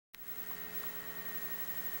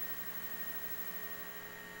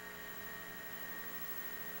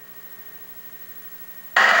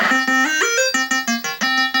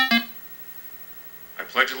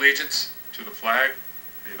pledge allegiance to the flag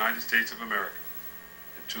of the United States of America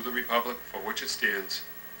and to the republic for which it stands,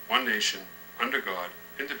 one nation, under God,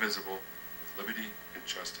 indivisible, with liberty and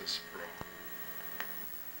justice for all.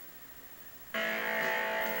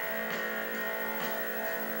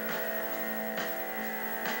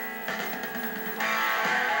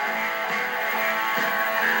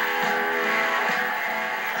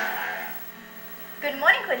 Good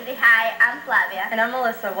morning, Quincy. Hi, I'm Flavia. And I'm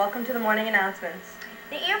Melissa. Welcome to the morning announcements.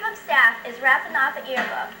 The yearbook staff is wrapping off a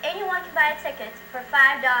yearbook. Anyone can buy a ticket for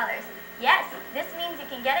 $5. Yes, this means you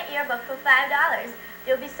can get a yearbook for $5.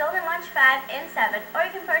 They'll be sold in lunch 5 and 7, or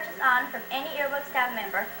you can purchase on from any yearbook staff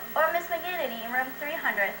member or Miss McGinnity in room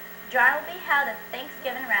 300. Drawing will be held at the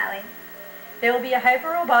Thanksgiving rally. There will be a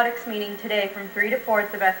hyper-robotics meeting today from 3 to 4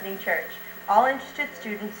 at the Bethany Church. All interested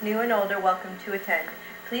students, new and old, are welcome to attend.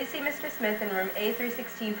 Please see Mr. Smith in room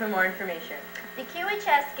A316 for more information. The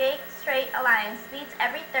QHS Gay Straight Alliance meets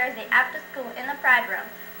every Thursday after school in the Pride Room.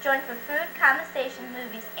 Join for food, conversation,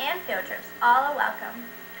 movies, and field trips. All are welcome.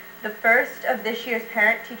 The first of this year's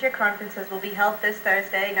parent-teacher conferences will be held this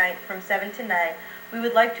Thursday night from 7 to 9. We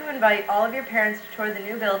would like to invite all of your parents to tour the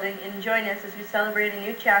new building and join us as we celebrate a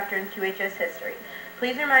new chapter in QHS history.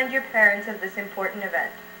 Please remind your parents of this important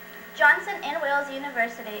event. Johnson & Wales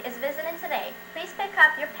University is visiting today. Please pick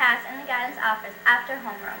up your pass in the guidance office after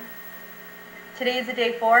homeroom. Today is the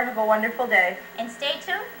day 4. Have a wonderful day. And stay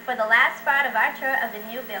tuned for the last part of our tour of the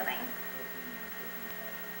new building.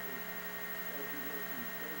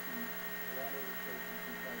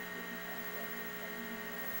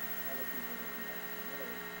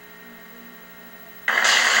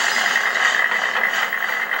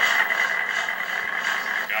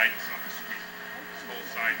 Guidance on the street. This whole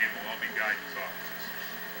side here will all be guidance offices.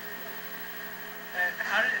 And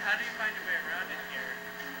how do you find your way around in here?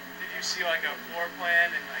 Did you see like a floor plan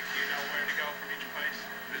and like you know where to go from each place?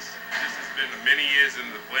 This has been many years in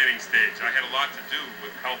the planning stage. I had a lot to do with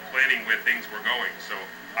help planning where things were going, so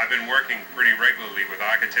I've been working pretty regularly with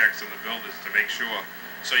architects and the builders to make sure.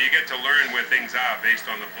 So you get to learn where things are based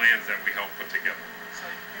on the plans that we help put together. So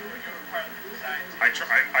you were part of the design team.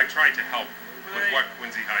 I tried to help with what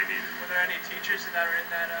Quincy High needed. Were there any teachers that are in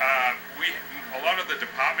that? A lot of the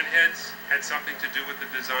department heads had something to do with the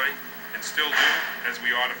design, and still do, as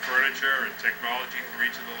we order furniture and technology for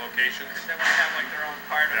each of the locations. Because they want to have like their own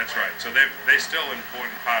part of it. That's right. So they're still an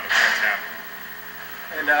important part of what's happening.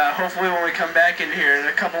 And hopefully when we come back in here in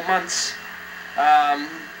a couple months,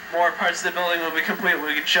 more parts of the building will be complete.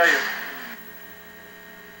 We can show you.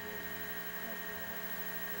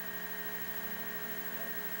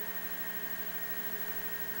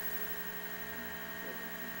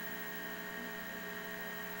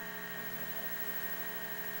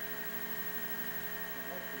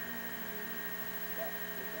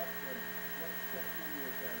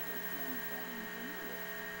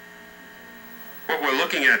 What we're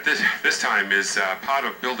looking at this time is part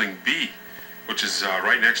of Building B, which is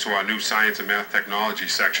right next to our new Science and Math Technology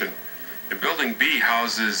section. And Building B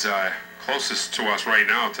houses, closest to us right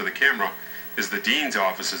now, to the camera, is the Dean's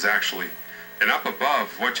offices actually. And up above,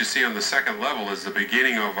 what you see on the second level is the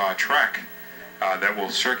beginning of our track that will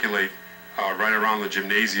circulate right around the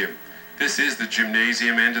gymnasium. This is the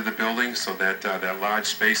gymnasium end of the building, so that large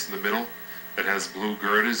space in the middle that has blue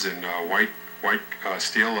girders and white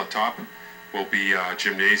steel atop will be a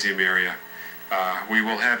gymnasium area. We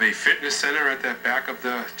will have a fitness center at the back of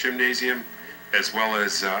the gymnasium, as well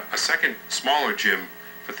as a second smaller gym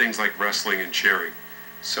for things like wrestling and cheering.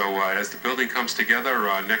 So as the building comes together,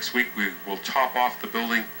 next week we will top off the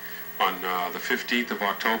building on the 15th of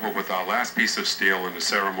October with our last piece of steel in a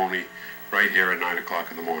ceremony right here at 9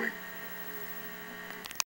 o'clock in the morning.